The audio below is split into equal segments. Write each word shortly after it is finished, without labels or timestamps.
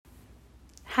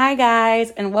Hi,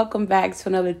 guys, and welcome back to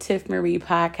another Tiff Marie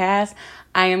podcast.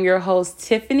 I am your host,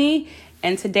 Tiffany,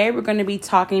 and today we're going to be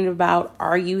talking about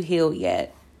Are You Healed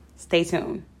Yet? Stay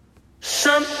tuned.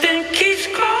 Something keeps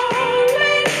calling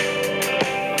me.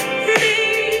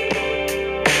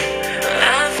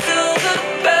 I feel the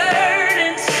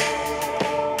burdens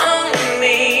on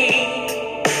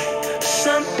me.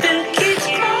 Something keeps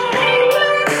calling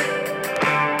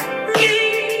me.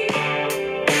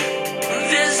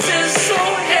 This is so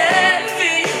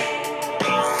heavy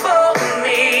for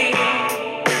me.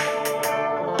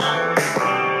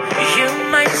 You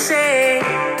might say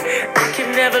I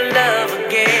can never love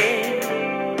again.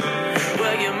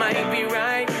 Well, you might be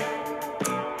right.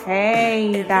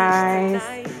 Hey, guys.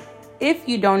 If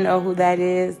you don't know who that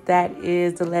is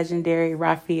the legendary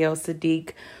Raphael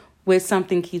Sadiq with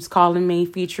Something Keeps Calling Me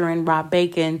featuring Rob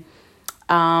Bacon.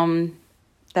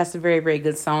 That's a very, very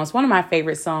good song. It's one of my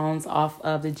favorite songs off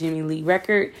of the Jimmy Lee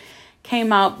record.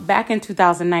 Came out back in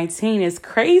 2019. It's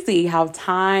crazy how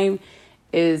time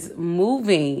is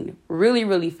moving really,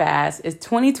 really fast. It's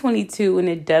 2022 and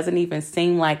it doesn't even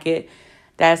seem like it.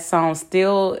 That song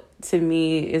still, to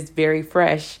me, is very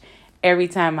fresh every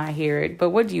time I hear it.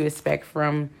 But what do you expect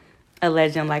from a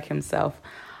legend like himself?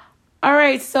 All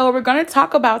right, so we're going to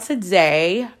talk about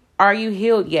today, Are You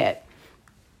Healed Yet?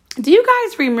 Do you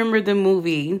guys remember the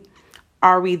movie,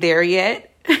 Are We There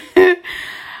Yet?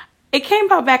 It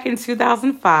came out back in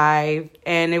 2005,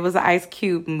 and it was an Ice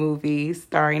Cube movie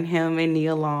starring him and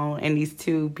Nia Long and these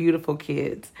two beautiful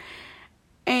kids.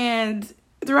 And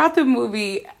throughout the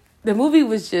movie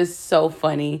was just so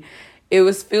funny. It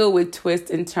was filled with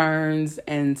twists and turns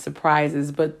and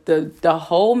surprises, but the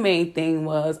whole main thing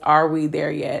was, are we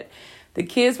there yet? The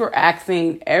kids were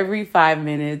asking every 5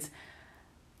 minutes,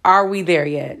 are we there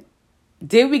yet?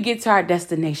 Did we get to our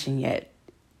destination yet?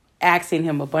 Asking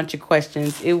him a bunch of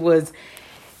questions. It was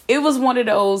one of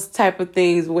those type of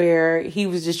things where he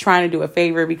was just trying to do a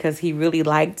favor because he really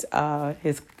liked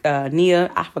his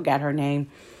Nia. I forgot her name,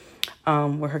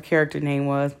 what her character name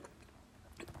was.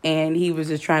 And he was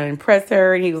just trying to impress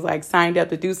her. And he was like signed up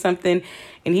to do something.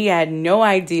 And he had no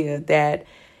idea that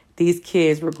these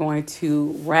kids were going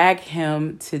to rag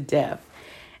him to death.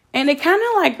 And it kind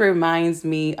of like reminds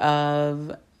me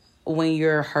of when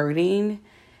you're hurting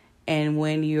and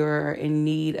when you're in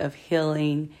need of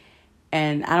healing.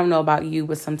 And I don't know about you,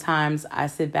 but sometimes I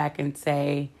sit back and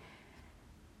say,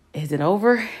 is it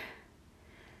over?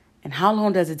 And how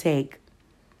long does it take?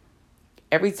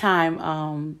 Every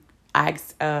time I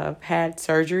had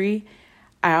surgery,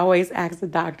 I always ask the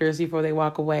doctors before they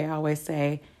walk away, I always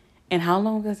say, and how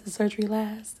long does the surgery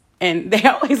last? And they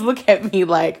always look at me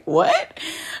like, what?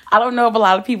 I don't know if a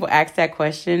lot of people ask that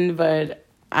question, but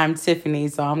I'm Tiffany,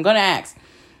 so I'm going to ask.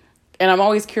 And I'm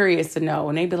always curious to know.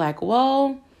 And they'd be like,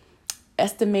 well,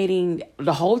 estimating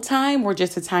the whole time or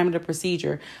just the time of the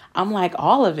procedure? I'm like,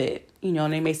 all of it. You know,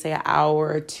 and they may say an hour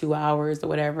or 2 hours or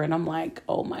whatever. And I'm like,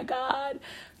 oh my God,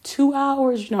 2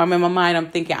 hours. You know, I'm in my mind,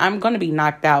 I'm thinking I'm going to be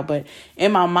knocked out. But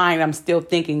in my mind, I'm still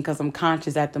thinking, because I'm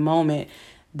conscious at the moment,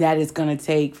 that it's going to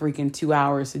take freaking 2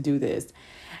 hours to do this.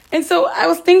 And so I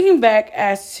was thinking back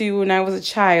as to when I was a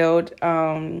child.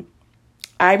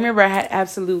 I remember I had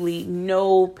absolutely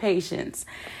no patience.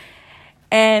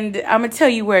 And I'm going to tell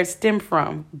you where it stemmed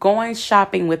from. Going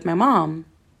shopping with my mom.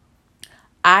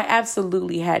 I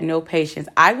absolutely had no patience.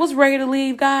 I was ready to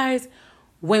leave, guys,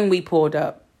 when we pulled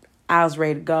up. I was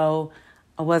ready to go.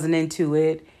 I wasn't into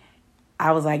it.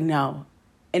 I was like, no.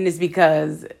 And it's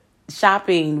because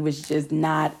shopping was just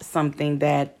not something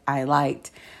that I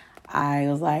liked. I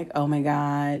was like, oh my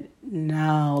God,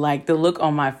 no. Like the look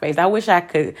on my face. I wish I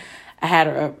had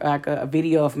a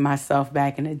video of myself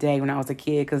back in the day when I was a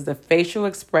kid, because the facial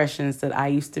expressions that I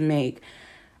used to make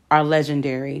are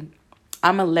legendary.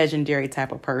 I'm a legendary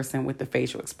type of person with the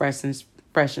facial expressions.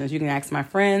 You can ask my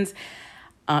friends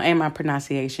and my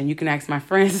pronunciation. You can ask my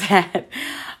friends that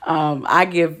I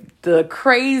give the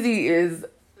craziest,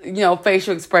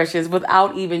 facial expressions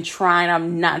without even trying.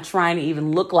 I'm not trying to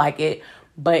even look like it,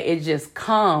 but it just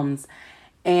comes.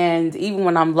 And even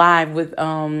when I'm live with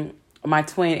my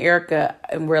twin Erica,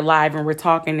 and we're live and we're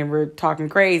talking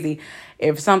crazy,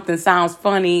 if something sounds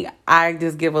funny, I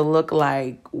just give a look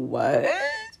like, what?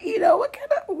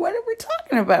 What are we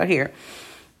talking about here?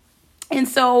 And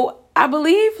so I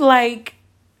believe like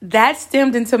that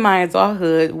stemmed into my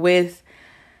adulthood with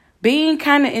being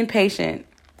kind of impatient.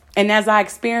 And as I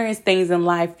experienced things in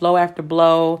life, blow after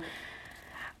blow,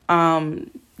 trying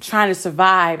to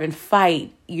survive and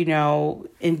fight,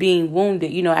 and being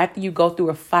wounded, after you go through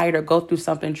a fight or go through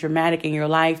something traumatic in your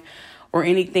life or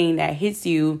anything that hits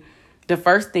you, the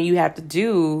first thing you have to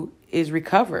do is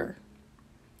recover.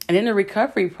 And in the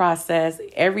recovery process,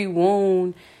 every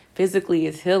wound physically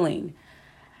is healing.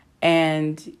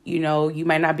 And, you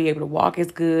might not be able to walk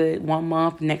as good 1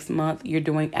 month, next month, you're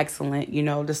doing excellent.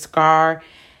 The scar,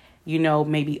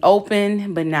 may be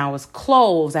open, but now it's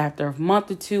closed after a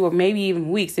month or two, or maybe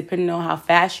even weeks, depending on how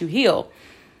fast you heal.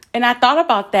 And I thought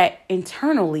about that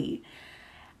internally.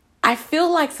 I feel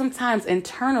like sometimes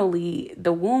internally,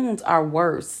 the wounds are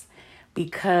worse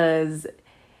because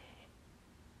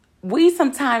we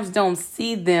sometimes don't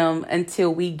see them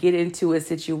until we get into a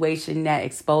situation that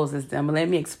exposes them. Let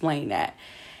me explain that.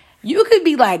 You could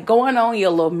be like going on your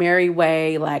little merry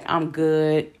way, like I'm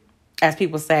good. As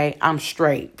people say, I'm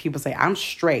straight. People say, I'm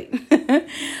straight.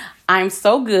 I'm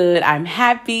so good. I'm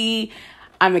happy.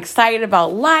 I'm excited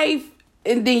about life.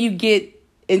 And then you get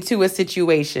into a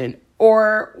situation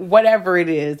or whatever it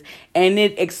is, and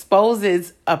it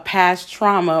exposes a past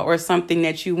trauma or something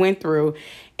that you went through.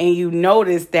 And you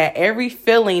notice that every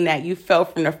feeling that you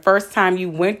felt from the first time you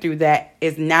went through that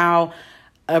is now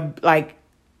like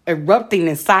erupting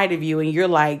inside of you. And you're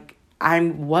like,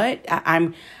 I'm what?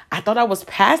 I thought I was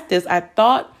past this. I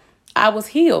thought I was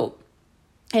healed.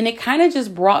 And it kind of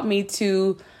just brought me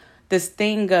to this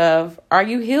thing of, are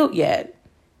you healed yet?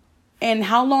 And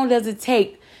how long does it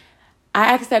take? I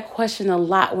ask that question a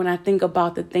lot when I think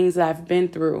about the things that I've been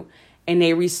through and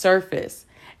they resurface.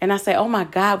 And I say, oh my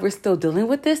God, we're still dealing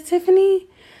with this, Tiffany?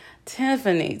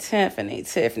 Tiffany.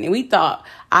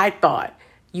 I thought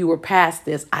you were past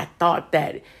this. I thought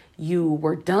that you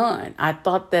were done. I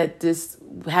thought that this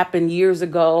happened years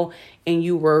ago and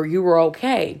you were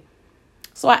okay.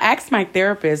 So I asked my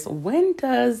therapist, when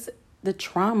does the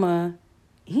trauma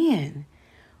end?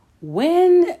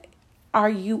 When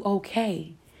are you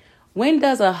okay? When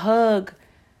does a hug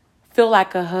feel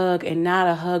like a hug and not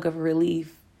a hug of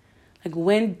relief? Like,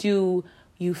 when do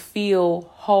you feel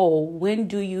whole? When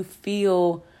do you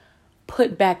feel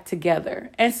put back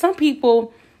together? And some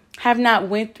people have not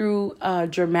went through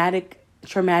traumatic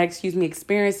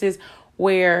experiences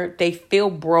where they feel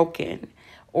broken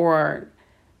or,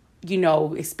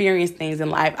 experience things in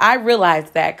life. I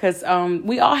realize that because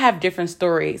we all have different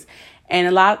stories. And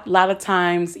a lot of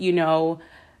times,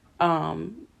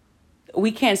 we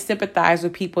can't sympathize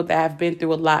with people that have been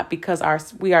through a lot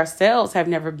because we ourselves have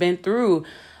never been through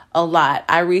a lot.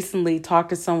 I recently talked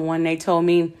to someone, they told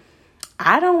me,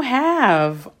 I don't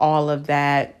have all of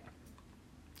that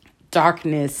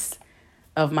darkness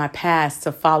of my past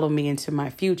to follow me into my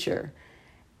future.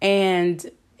 And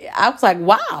I was like,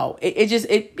 wow,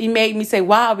 it made me say,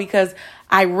 wow, because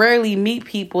I rarely meet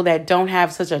people that don't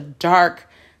have such a dark,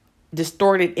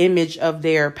 distorted image of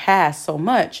their past so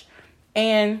much.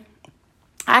 And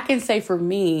I can say for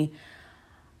me,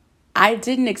 I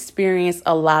didn't experience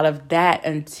a lot of that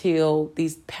until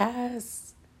these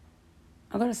past,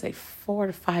 I'm going to say 4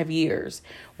 to 5 years,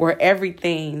 where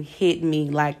everything hit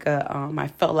me like I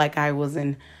felt like I was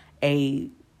in a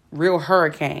real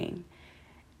hurricane.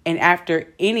 And after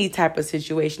any type of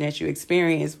situation that you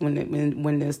experience,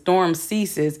 when the storm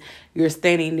ceases, you're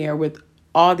standing there with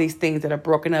all these things that are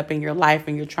broken up in your life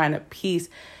and you're trying to piece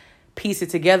it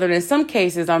together. And in some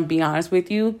cases, I'm being honest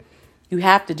with you, you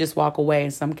have to just walk away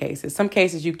in some cases. Some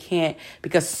cases you can't,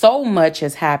 because so much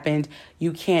has happened,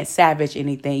 you can't salvage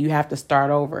anything. You have to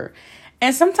start over.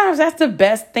 And sometimes that's the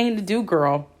best thing to do,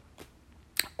 girl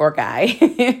or guy.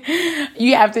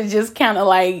 You have to just kind of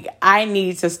like, I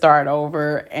need to start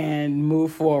over and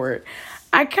move forward.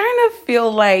 I kind of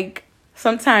feel like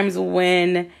sometimes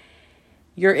when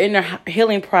you're in a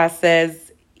healing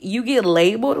process, you get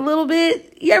labeled a little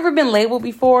bit. You ever been labeled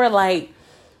before? Like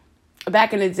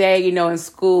back in the day, in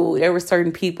school, there were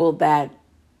certain people that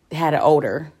had an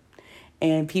odor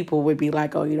and people would be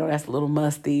like, oh, that's a little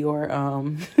musty, or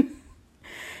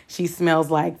she smells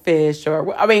like fish,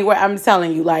 or I'm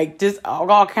telling you, like just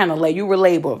all kind of you were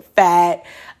labeled fat.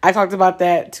 I talked about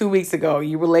that 2 weeks ago.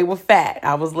 You were labeled fat.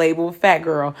 I was labeled fat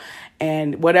girl.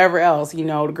 And whatever else,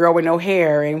 the girl with no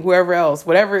hair and whoever else,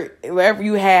 whatever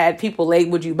you had, people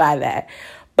labeled you by that.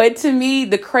 But to me,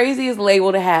 the craziest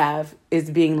label to have is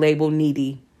being labeled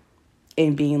needy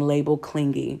and being labeled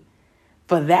clingy.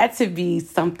 For that to be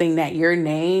something that you're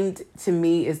named, to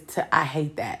me, I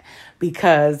hate that,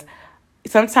 because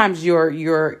sometimes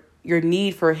your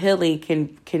need for healing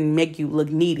can make you look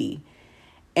needy.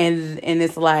 And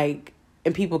it's like,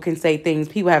 and people can say things,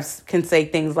 can say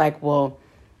things like, well,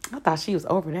 I thought she was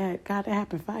over that. God, that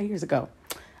happened 5 years ago.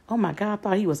 Oh my God, I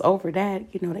thought he was over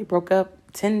that. They broke up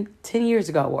 10 years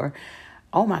ago. Or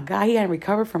oh my God, he hadn't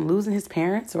recovered from losing his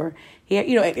parents, or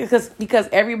because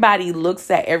everybody looks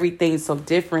at everything so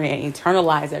different and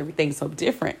internalize everything so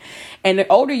different. And the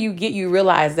older you get, you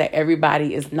realize that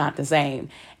everybody is not the same.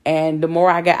 And the more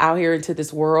I got out here into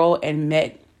this world and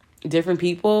met different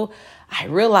people, I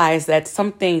realized that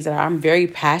some things that I'm very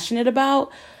passionate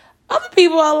about, other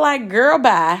people are like, girl,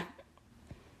 bye.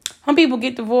 Some people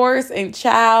get divorced and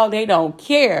child, they don't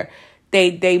care.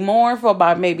 They mourn for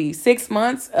about maybe 6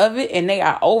 months of it and they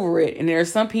are over it. And there are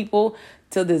some people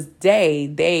to this day,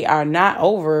 they are not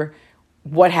over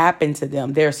what happened to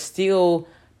them. They're still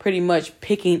pretty much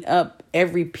picking up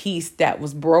every piece that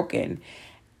was broken.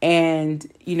 And,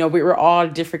 we were all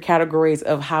different categories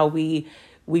of how we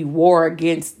war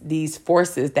against these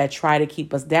forces that try to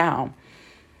keep us down.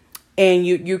 And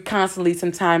you're constantly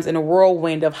sometimes in a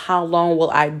whirlwind of how long will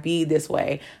I be this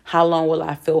way? How long will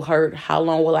I feel hurt? How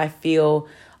long will I feel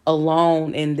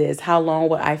alone in this? How long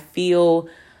will I feel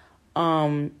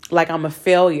like I'm a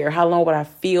failure? How long would I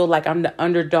feel like I'm the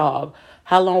underdog?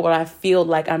 How long would I feel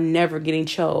like I'm never getting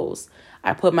chose?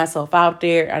 I put myself out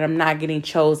there and I'm not getting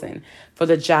chosen for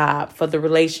the job, for the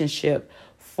relationship,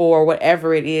 for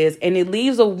whatever it is. And it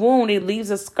leaves a wound, it leaves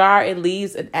a scar, it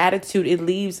leaves an attitude, it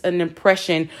leaves an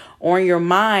impression on your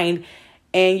mind.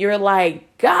 And you're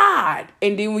like, God.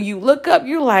 And then when you look up,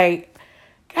 you're like,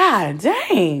 God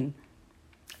dang.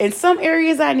 In some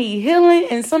areas I need healing,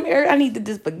 in some areas I need to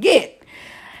just forget.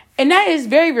 And that is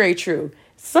very, very true.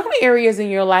 Some areas in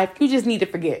your life, you just need to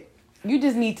forget. You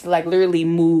just need to literally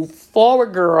move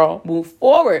forward, girl, move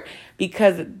forward,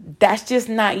 because that's just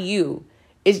not you.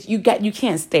 You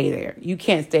can't stay there. You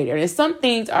can't stay there. And some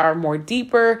things are more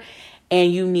deeper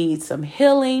and you need some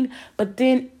healing. But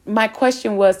then my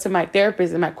question was to my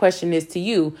therapist, and my question is to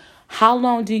you, how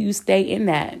long do you stay in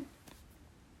that?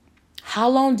 How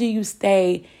long do you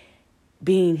stay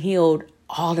being healed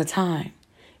all the time?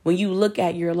 When you look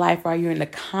at your life, are you in a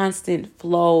constant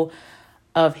flow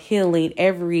of healing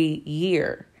every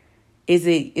year? Is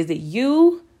it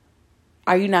you?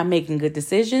 Are you not making good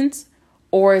decisions?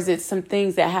 Or is it some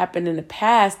things that happened in the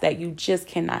past that you just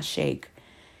cannot shake?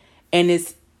 And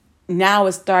it's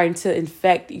starting to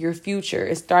infect your future.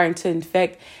 It's starting to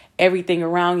infect everything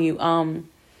around you.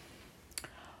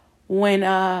 When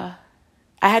I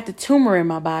had the tumor in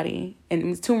my body,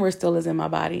 and the tumor still is in my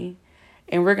body,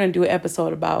 and we're going to do an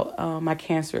episode about my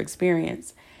cancer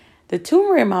experience. The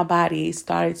tumor in my body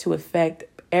started to affect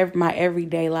my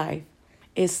everyday life.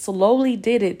 It slowly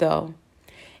did it, though.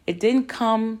 It didn't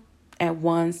come at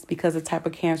once because of the type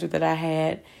of cancer that I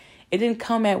had. It didn't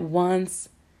come at once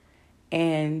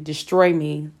and destroy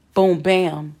me. Boom,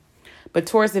 bam. But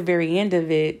towards the very end of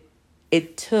it,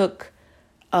 it took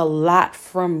a lot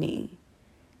from me.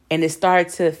 And it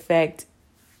started to affect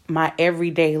my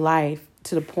everyday life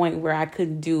to the point where I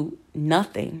couldn't do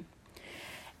nothing.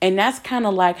 And that's kind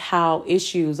of like how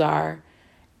issues are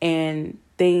and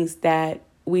things that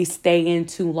we stay in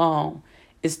too long.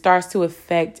 It starts to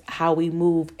affect how we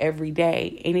move every day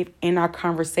in our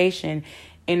conversation,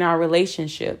 in our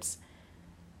relationships.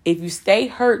 If you stay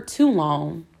hurt too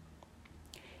long,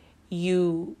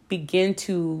 it begins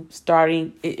to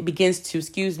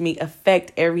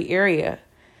affect every area.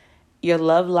 Your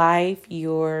love life,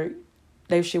 your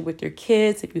relationship with your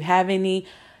kids, if you have any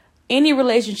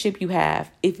relationship you have,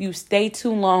 if you stay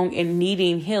too long in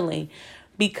needing healing.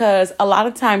 Because a lot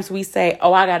of times we say,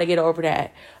 oh, I got to get over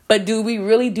that. But do we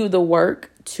really do the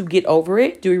work to get over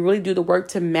it? Do we really do the work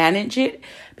to manage it?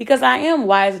 Because I am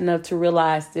wise enough to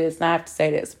realize this, and I have to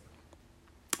say this,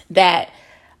 that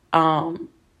a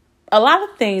lot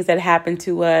of things that happen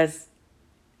to us,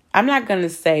 I'm not going to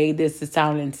say this to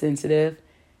sound insensitive.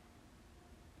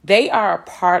 They are a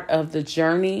part of the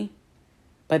journey,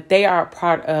 but they are a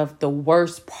part of the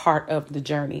worst part of the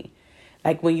journey.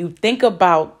 Like when you think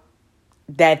about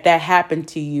that happened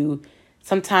to you,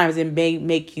 sometimes it may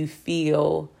make you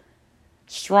feel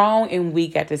strong and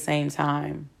weak at the same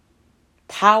time.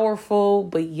 Powerful,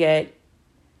 but yet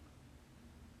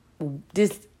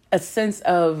just a sense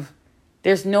of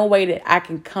there's no way that I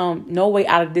can no way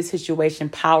out of this situation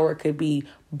power could be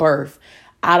birthed.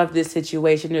 Out of this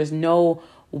situation, there's no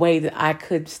way that I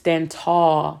could stand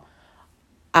tall.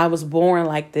 I was born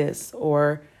like this,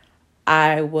 or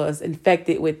I was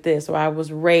infected with this, or I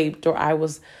was raped, or I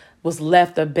was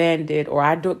left abandoned, or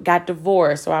I got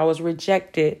divorced, or I was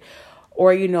rejected,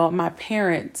 or, my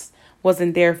parents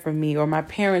wasn't there for me, or my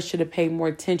parents should have paid more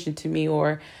attention to me,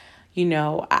 or,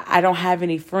 I don't have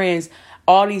any friends.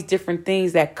 All these different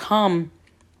things that come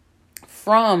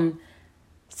from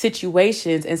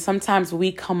situations. And sometimes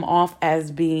we come off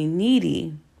as being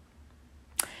needy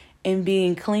and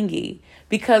being clingy,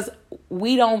 because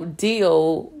we don't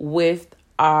deal with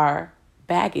our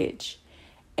baggage.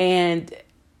 And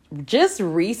just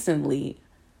recently,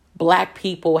 Black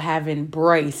people have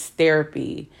embraced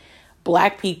therapy.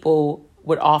 Black people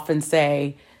would often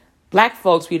say, Black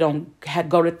folks, we don't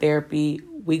go to therapy,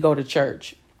 we go to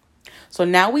church. So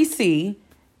now we see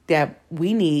that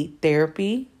we need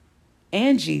therapy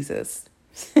and Jesus.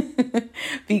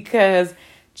 Because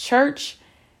church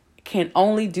can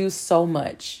only do so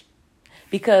much.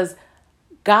 Because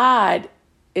God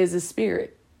is a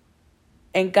spirit.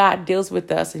 And God deals with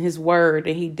us in his word,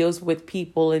 and he deals with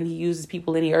people, and he uses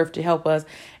people in the earth to help us.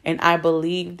 And I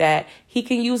believe that he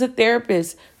can use a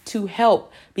therapist to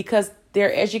help, because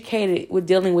they're educated with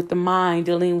dealing with the mind,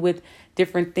 dealing with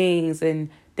different things and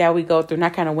that we go through. And I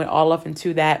kind of went all up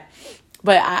into that.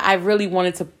 But I really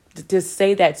wanted to just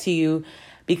say that to you,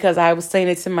 because I was saying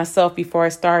it to myself before I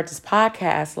started this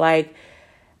podcast. Like,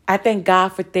 I thank God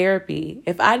for therapy.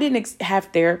 If I didn't have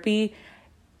therapy,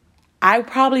 I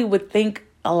probably would think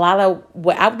I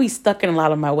would be stuck in a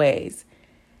lot of my ways,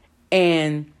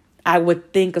 and I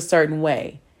would think a certain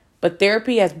way. But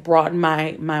therapy has brought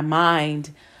my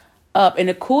mind up. And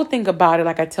the cool thing about it,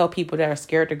 like I tell people that are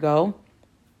scared to go,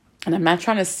 and I'm not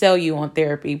trying to sell you on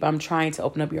therapy, but I'm trying to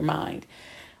open up your mind.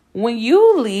 When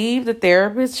you leave the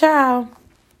therapist, child,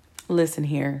 listen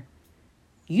here,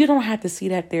 you don't have to see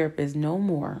that therapist no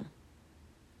more.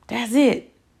 That's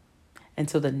it.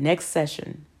 Until the next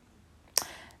session.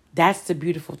 That's the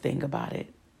beautiful thing about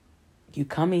it. You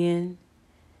come in,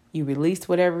 you release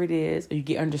whatever it is, or you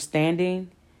get understanding,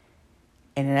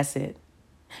 and that's it.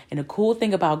 And the cool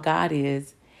thing about God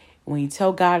is, when you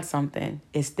tell God something,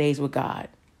 it stays with God.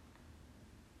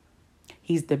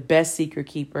 He's the best secret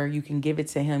keeper. You can give it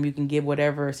to him. You can give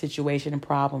whatever situation and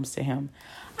problems to him.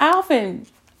 I often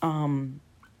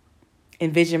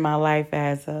envision my life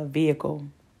as a vehicle,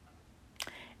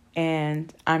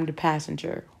 and I'm the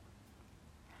passenger.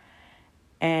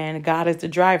 And God is the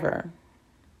driver.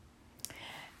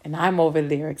 And I'm over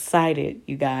there excited,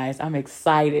 you guys. I'm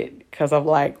excited because I'm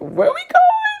like, where are we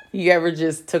going? You ever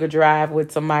just took a drive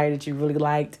with somebody that you really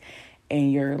liked,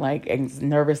 and you're like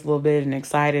nervous a little bit and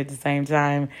excited at the same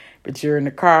time, but you're in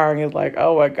the car and it's like,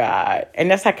 oh my God.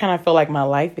 And that's how I kind of feel like my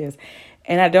life is.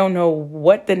 And I don't know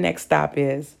what the next stop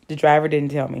is. The driver didn't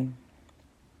tell me.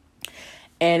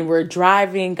 And we're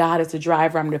driving. God is the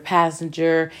driver. I'm the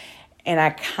passenger. And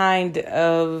I kind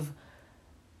of,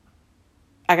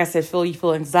 like I said, you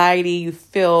feel anxiety. You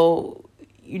feel,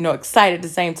 excited at the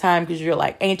same time, because you're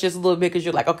like anxious a little bit, because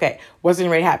you're like, okay, what's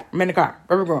getting ready to happen? I'm in the car.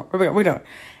 Where we going? Where we doing?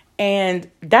 And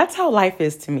that's how life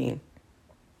is to me.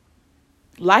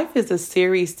 Life is a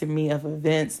series to me of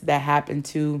events that happen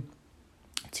to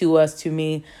us, to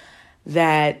me,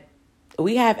 that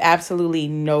we have absolutely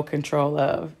no control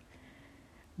of.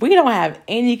 We don't have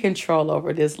any control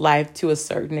over this life to a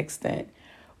certain extent.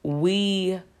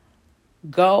 We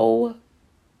go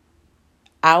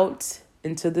out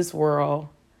into this world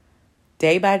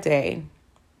day by day,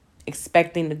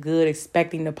 expecting the good,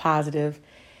 expecting the positive,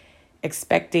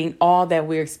 expecting all that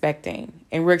we're expecting.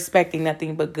 And we're expecting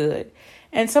nothing but good.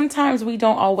 And sometimes we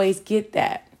don't always get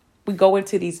that. We go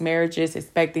into these marriages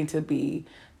expecting to be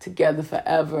together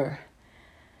forever.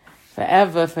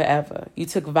 Forever. You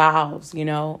took vows,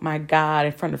 my God,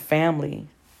 in front of family.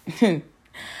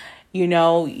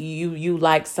 You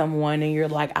like someone and you're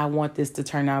like, I want this to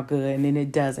turn out good, and then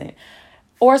it doesn't.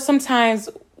 Or sometimes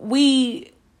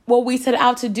what we set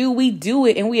out to do, we do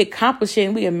it and we accomplish it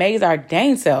and we amaze our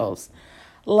dang selves.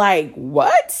 Like,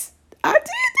 what? I did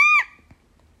that?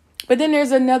 But then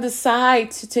there's another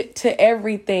side to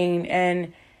everything,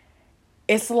 and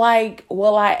it's like,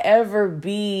 will I ever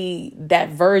be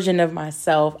that version of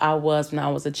myself I was when I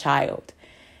was a child?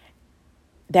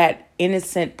 That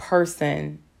innocent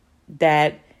person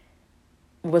that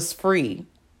was free,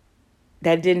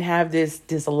 that didn't have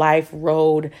this life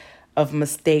road of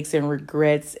mistakes and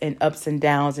regrets and ups and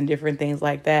downs and different things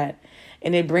like that.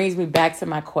 And it brings me back to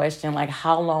my question, like,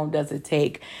 how long does it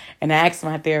take? And I asked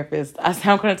my therapist, I said,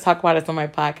 I'm going to talk about this on my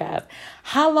podcast.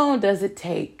 How long does it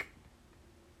take?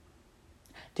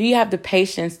 Do you have the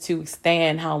patience to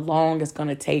stand how long it's going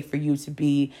to take for you to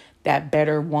be that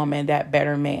better woman, that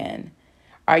better man?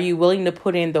 Are you willing to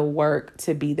put in the work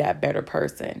to be that better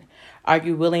person? Are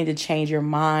you willing to change your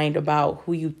mind about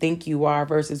who you think you are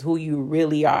versus who you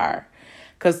really are?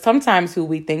 Because sometimes who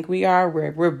we think we are,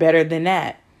 we're better than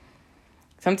that.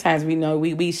 Sometimes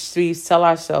we sell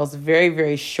ourselves very,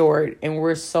 very short, and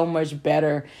we're so much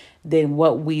better than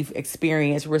what we've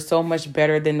experienced. We're so much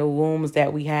better than the wounds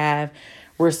that we have.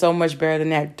 We're so much better than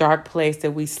that dark place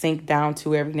that we sink down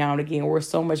to every now and again. We're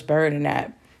so much better than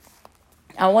that.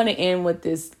 I want to end with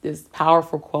this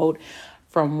powerful quote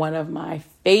from one of my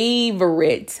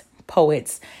favorite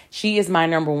poets. She is my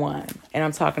number one, and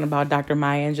I'm talking about Dr.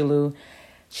 Maya Angelou.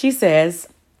 She says,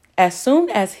 as soon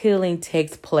as healing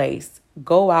takes place,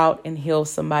 go out and heal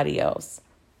somebody else.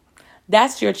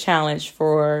 That's your challenge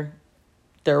for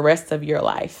the rest of your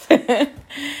life.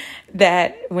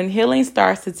 That when healing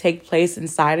starts to take place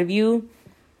inside of you,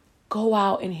 go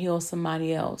out and heal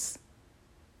somebody else.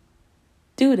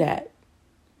 Do that.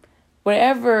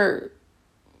 Whatever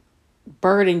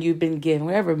burden you've been given,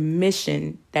 whatever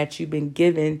mission that you've been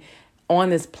given on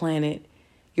this planet,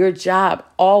 your job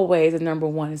always, the number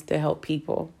one, is to help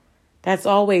people. That's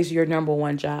always your number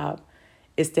one job,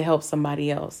 is to help somebody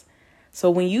else. So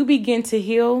when you begin to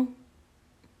heal,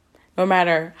 no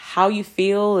matter how you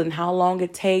feel and how long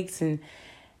it takes and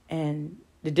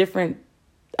the different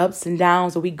ups and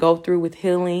downs that we go through with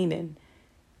healing, and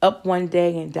up one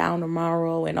day and down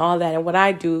tomorrow and all that. And what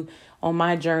I do on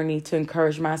my journey to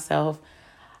encourage myself,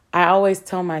 I always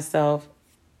tell myself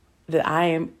that I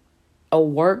am a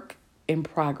work in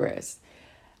progress,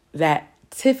 that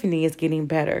Tiffany is getting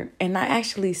better. And I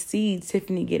actually see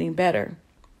Tiffany getting better.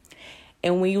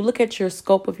 And when you look at your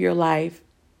scope of your life,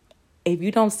 if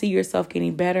you don't see yourself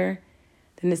getting better,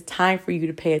 then it's time for you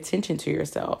to pay attention to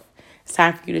yourself. It's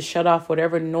time for you to shut off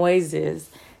whatever noises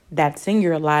that's in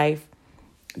your life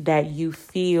that you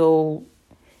feel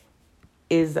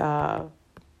is a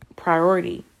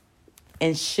priority,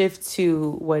 and shift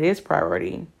to what is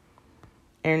priority.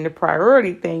 And the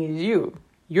priority thing is you.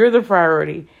 You're the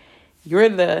priority. You're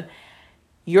the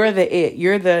it.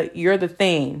 You're the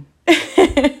thing.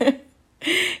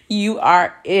 You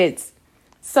are it.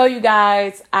 So you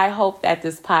guys, I hope that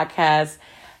this podcast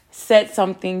said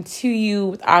something to you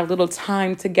with our little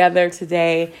time together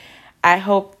today. I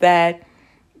hope that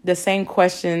the same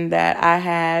question that I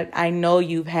had, I know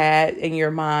you've had in your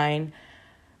mind,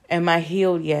 am I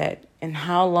healed yet? And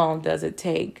how long does it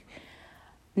take?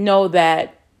 Know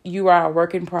that you are a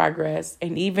work in progress.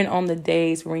 And even on the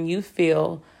days when you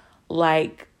feel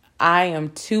like I am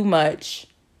too much,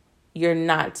 you're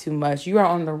not too much. You are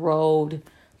on the road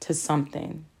to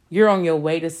something. You're on your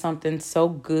way to something so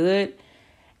good.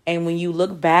 And when you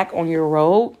look back on your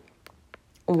road,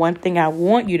 one thing I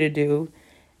want you to do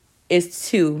is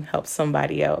to help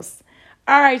somebody else.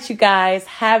 All right, you guys,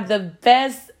 have the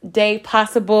best day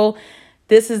possible.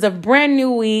 This is a brand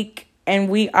new week, and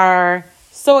we are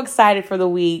so excited for the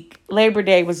week. Labor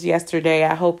Day was yesterday.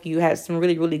 I hope you had some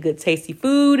really, really good, tasty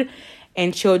food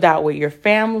and chilled out with your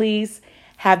families.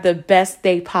 Have the best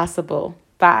day possible.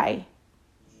 Bye.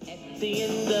 At the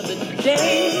end of the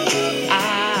day,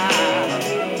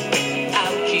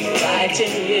 I'll keep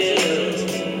fighting you.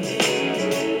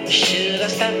 Should I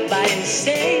stop by and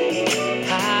say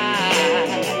hi?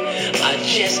 I'll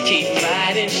just keep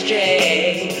riding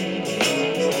straight.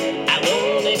 I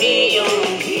wanna be your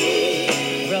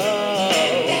hero,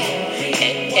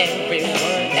 and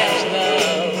everyone else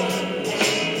knows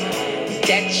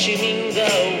that you mean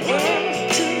the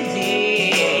world to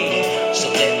me. So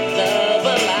let love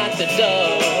unlock the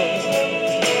door.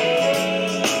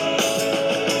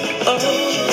 Oh.